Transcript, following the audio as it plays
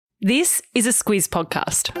This is a Squiz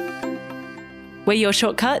podcast. We're your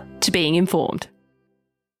shortcut to being informed.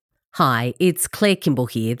 Hi, it's Claire Kimball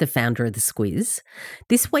here, the founder of The Squiz.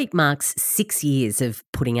 This week marks 6 years of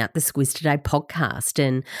putting out the Squiz Today podcast,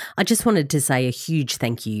 and I just wanted to say a huge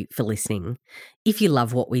thank you for listening. If you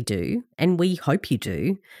love what we do, and we hope you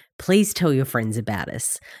do, please tell your friends about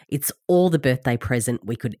us. It's all the birthday present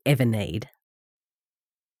we could ever need.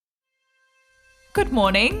 Good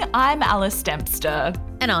morning, I'm Alice Dempster.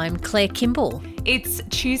 And I'm Claire Kimball. It's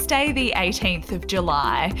Tuesday the 18th of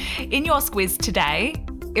July. In your Squiz today,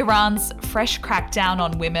 Iran's fresh crackdown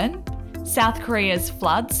on women, South Korea's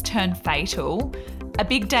floods turn fatal, a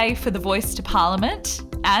big day for the voice to Parliament,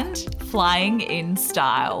 and flying in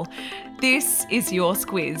style. This is your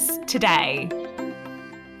Squiz today.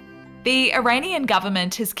 The Iranian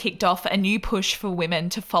government has kicked off a new push for women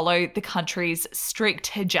to follow the country's strict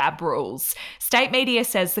hijab rules. State media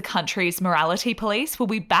says the country's morality police will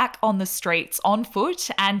be back on the streets on foot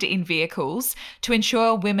and in vehicles to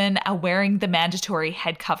ensure women are wearing the mandatory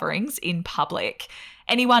head coverings in public.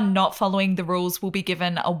 Anyone not following the rules will be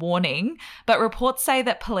given a warning, but reports say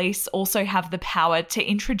that police also have the power to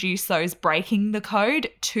introduce those breaking the code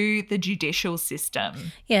to the judicial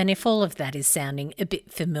system. Yeah, and if all of that is sounding a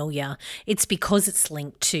bit familiar, it's because it's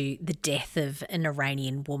linked to the death of an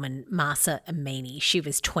Iranian woman, Mahsa Amini. She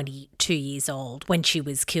was 22 years old when she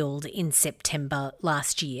was killed in September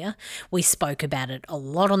last year. We spoke about it a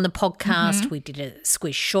lot on the podcast. We did a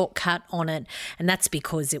Squiz shortcut on it, and that's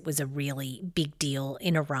because it was a really big deal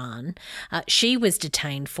in Iran. She was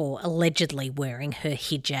detained for allegedly wearing her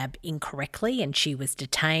hijab incorrectly, and she was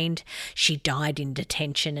detained. She died in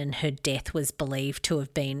detention, and her death was believed to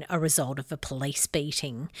have been a result of a police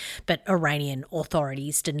beating. But Iranian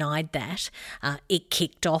authorities denied that. It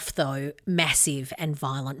kicked off, though, massive and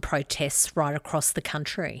violent protests right across the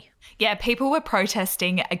country. Yeah, people were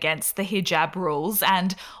protesting against the hijab rules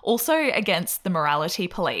and also against the morality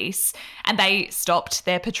police, and they stopped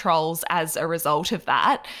their patrols as a result of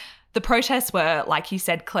that. The protests were, like you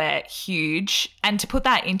said, Claire, huge. And to put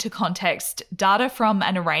that into context, data from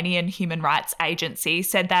an Iranian human rights agency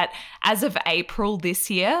said that as of April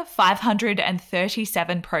this year,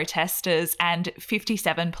 537 protesters and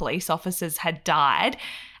 57 police officers had died.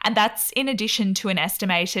 And that's in addition to an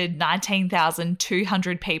estimated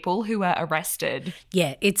 19,200 people who were arrested.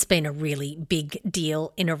 Yeah, it's been a really big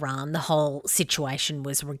deal in Iran. The whole situation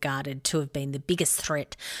was regarded to have been the biggest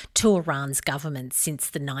threat to Iran's government since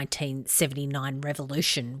the 1979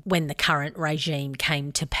 revolution, when the current regime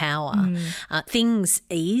came to power. Things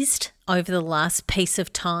eased over the last piece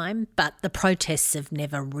of time, but the protests have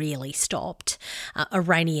never really stopped.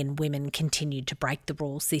 Iranian women continued to break the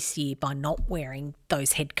rules this year by not wearing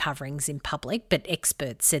those head coverings in public, but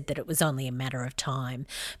experts said that it was only a matter of time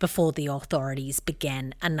before the authorities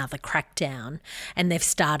began another crackdown. And they've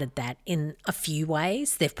started that in a few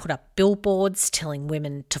ways. They've put up billboards telling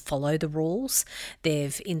women to follow the rules.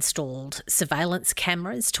 They've installed surveillance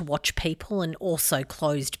cameras to watch people, and also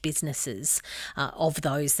closed businesses of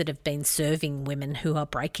those that have been serving women who are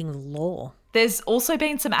breaking the law. There's also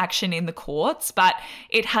been some action in the courts, but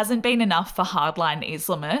it hasn't been enough for hardline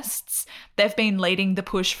Islamists. They've been leading the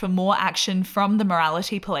push for more action from the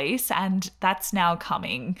morality police, and that's now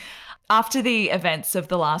coming. After the events of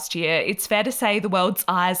the last year, it's fair to say the world's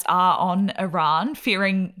eyes are on Iran,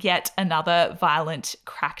 fearing yet another violent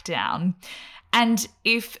crackdown. And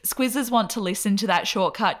if Squizzers want to listen to that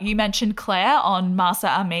shortcut you mentioned, Claire, on Mahsa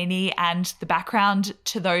Amini and the background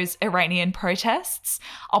to those Iranian protests,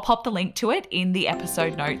 I'll pop the link to it in the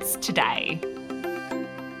episode notes today.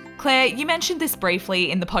 Claire, you mentioned this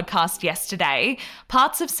briefly in the podcast yesterday.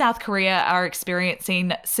 Parts of South Korea are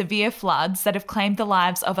experiencing severe floods that have claimed the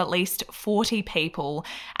lives of at least 40 people,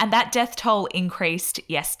 and that death toll increased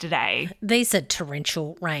yesterday. These are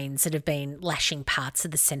torrential rains that have been lashing parts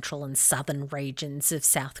of the central and southern regions of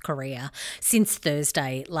South Korea since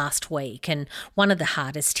Thursday last week, and one of the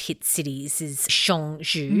hardest hit cities is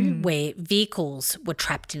Cheongju, where vehicles were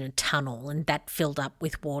trapped in a tunnel, and that filled up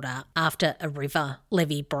with water after a river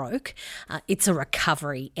levee broke. It's a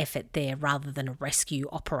recovery effort there rather than a rescue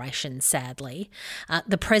operation, sadly.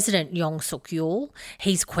 The president, Yoon Suk-yeol,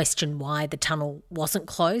 he's questioned why the tunnel wasn't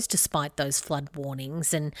closed despite those flood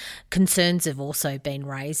warnings, and concerns have also been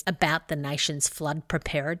raised about the nation's flood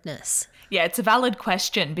preparedness. Yeah, it's a valid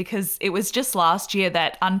question because it was just last year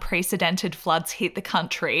that unprecedented floods hit the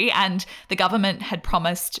country and the government had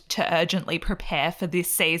promised to urgently prepare for this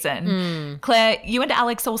season. Claire, you and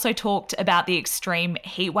Alex also talked about the extreme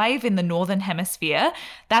heat heatwave in the northern hemisphere.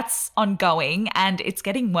 That's ongoing and it's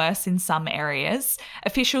getting worse in some areas.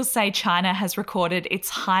 Officials say China has recorded its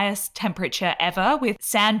highest temperature ever, with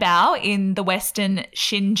Sanbao in the western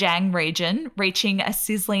Xinjiang region reaching a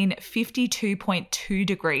sizzling 52.2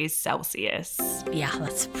 degrees Celsius. Yeah,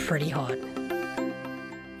 that's pretty hot.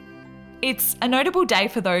 It's a notable day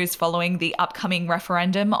for those following the upcoming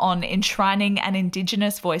referendum on enshrining an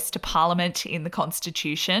Indigenous voice to Parliament in the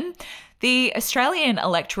Constitution. The Australian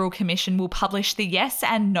Electoral Commission will publish the yes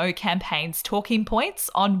and no campaign's talking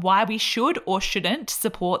points on why we should or shouldn't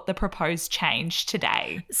support the proposed change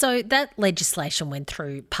today. So that legislation went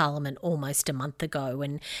through Parliament almost a month ago,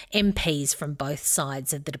 and MPs from both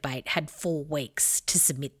sides of the debate had 4 weeks to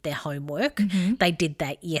submit their homework. Mm-hmm. They did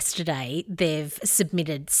that yesterday. They've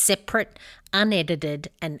submitted separate,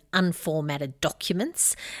 unedited and unformatted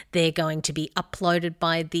documents. They're going to be uploaded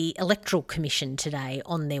by the Electoral Commission today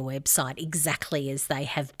on their website exactly as they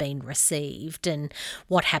have been received. And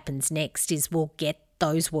what happens next is we'll get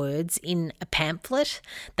those words in a pamphlet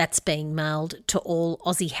that's being mailed to all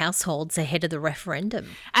Aussie households ahead of the referendum.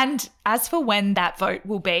 And as for when that vote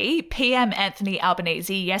will be, PM Anthony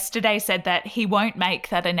Albanese yesterday said that he won't make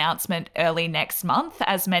that announcement early next month,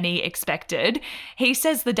 as many expected. He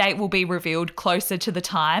says the date will be revealed closer to the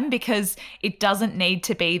time because it doesn't need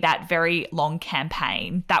to be that very long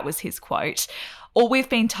campaign. That was his quote. All we've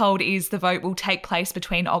been told is the vote will take place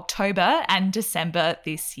between October and December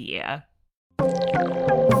this year.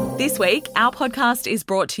 This week, our podcast is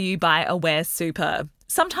brought to you by Aware Super.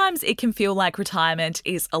 Sometimes it can feel like retirement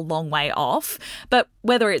is a long way off, but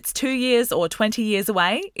whether it's 2 years or 20 years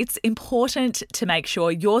away, it's important to make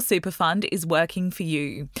sure your super fund is working for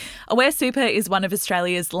you. Aware Super is one of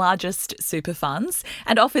Australia's largest super funds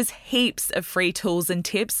and offers heaps of free tools and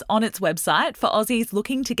tips on its website for Aussies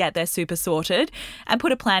looking to get their super sorted and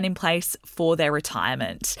put a plan in place for their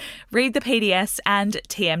retirement. Read the PDS and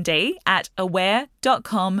TMD at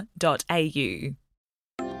aware.com.au.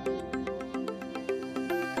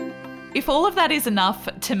 If all of that is enough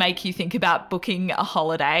to make you think about booking a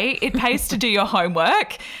holiday, it pays to do your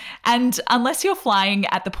homework. And unless you're flying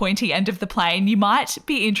at the pointy end of the plane, you might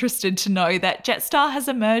be interested to know that Jetstar has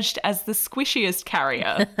emerged as the squishiest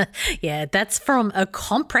carrier. Yeah, that's from a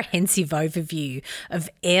comprehensive overview of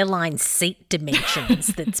airline seat dimensions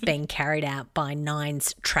that's been carried out by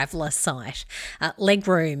Nine's Traveller site.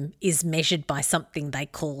 Legroom is measured by something they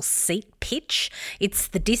call seat pitch. It's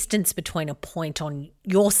the distance between a point on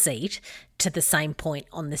your seat to the same point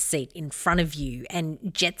on the seat in front of you, and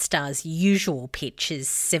Jetstar's usual pitch is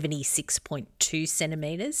 76.2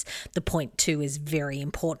 centimetres. The 0.2 is very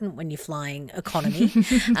important when you're flying economy.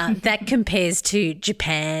 That compares to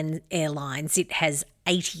Japan Airlines. It has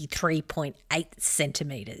 83.8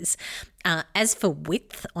 centimetres. As for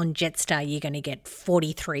width on Jetstar, you're going to get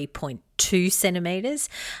 43.2 centimetres.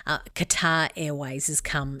 Qatar Airways has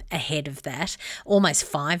come ahead of that, almost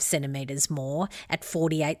 5 centimetres more at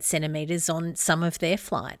 48 centimetres on some of their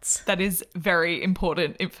flights. That is very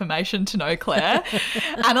important information to know, Claire.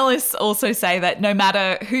 Analysts also say that no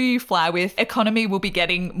matter who you fly with, economy will be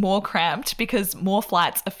getting more cramped because more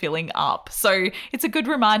flights are filling up. So it's a good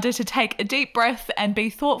reminder to take a deep breath and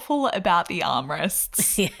be thoughtful about the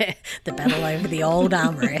armrests. Yeah, the battle over the old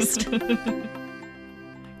armrest.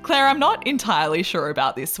 Claire, I'm not entirely sure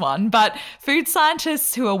about this one, but food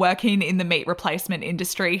scientists who are working in the meat replacement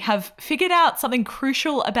industry have figured out something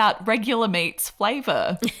crucial about regular meat's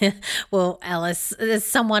flavour. Well, Alice, as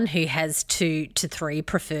someone who has 2 to 3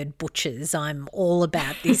 preferred butchers, I'm all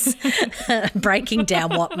about this breaking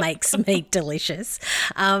down what makes meat delicious.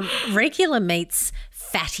 Regular meat's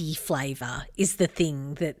fatty flavour is the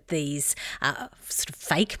thing that these sort of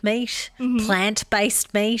fake meat,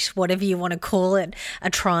 plant-based meat, whatever you want to call it, are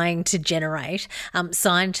trying to generate.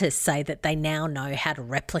 Scientists say that they now know how to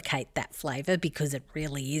replicate that flavour because it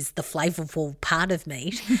really is the flavourful part of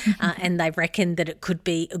meat, and they reckon that it could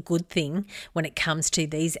be a good thing when it comes to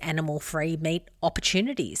these animal-free meat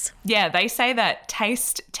opportunities. Yeah, they say that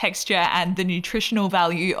taste, texture and the nutritional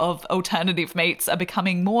value of alternative meats are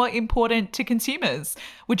becoming more important to consumers.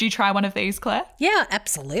 Would you try one of these, Claire? Yeah,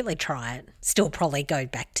 absolutely try it. Still probably go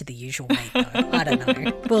back to the usual meat though. I don't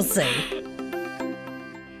know. We'll see.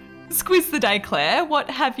 Squiz the day, Claire. What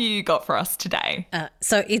have you got for us today?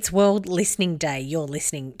 So it's World Listening Day. You're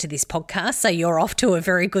listening to this podcast, so you're off to a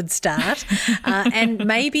very good start. And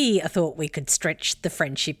maybe I thought we could stretch the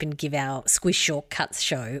friendship and give our Squiz Shortcuts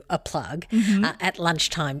show a plug. At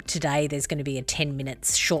lunchtime today, there's going to be a 10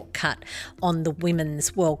 minutes shortcut on the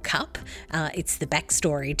Women's World Cup. It's the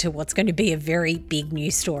backstory to what's going to be a very big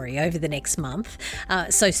news story over the next month.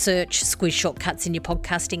 So search Squiz Shortcuts in your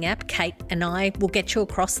podcasting app. Kate and I will get you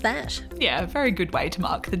across that. Yeah, very good way to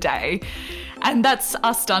mark the day. And that's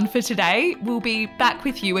us done for today. We'll be back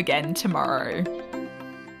with you again tomorrow.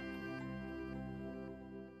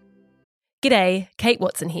 G'day, Kate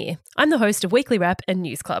Watson here. I'm the host of Weekly Wrap and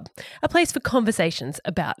News Club, a place for conversations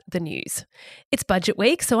about the news. It's budget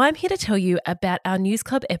week, so I'm here to tell you about our News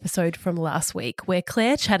Club episode from last week where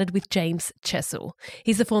Claire chatted with James Chessell.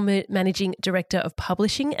 He's the former Managing Director of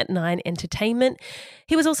Publishing at Nine Entertainment.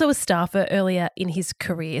 He was also a staffer earlier in his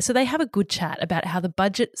career, so they have a good chat about how the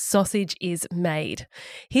budget sausage is made.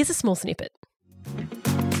 Here's a small snippet.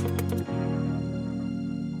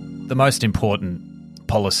 The most important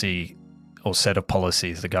policy or set of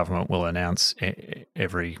policies the government will announce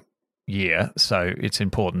every year. So it's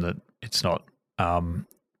important that it's not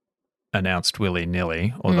announced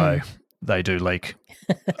willy-nilly, although they do leak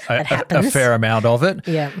a fair amount of it.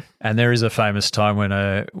 Yeah. And there is a famous time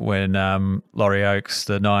when Laurie Oakes,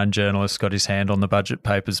 the Nine journalist, got his hand on the budget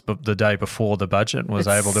papers the day before the budget and was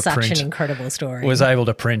able to print. Such an incredible story. Was able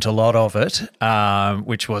to print a lot of it,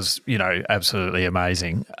 which was, absolutely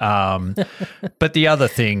amazing. But the other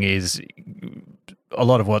thing is, a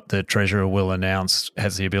lot of what the Treasurer will announce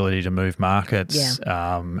has the ability to move markets,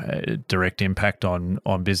 direct impact on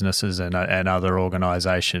businesses and other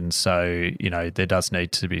organisations. So, there does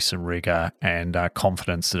need to be some rigour and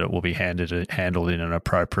confidence that it will be handled in an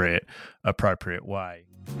appropriate way.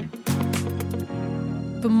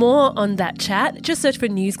 For more on that chat, just search for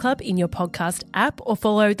News Club in your podcast app or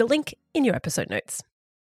follow the link in your episode notes.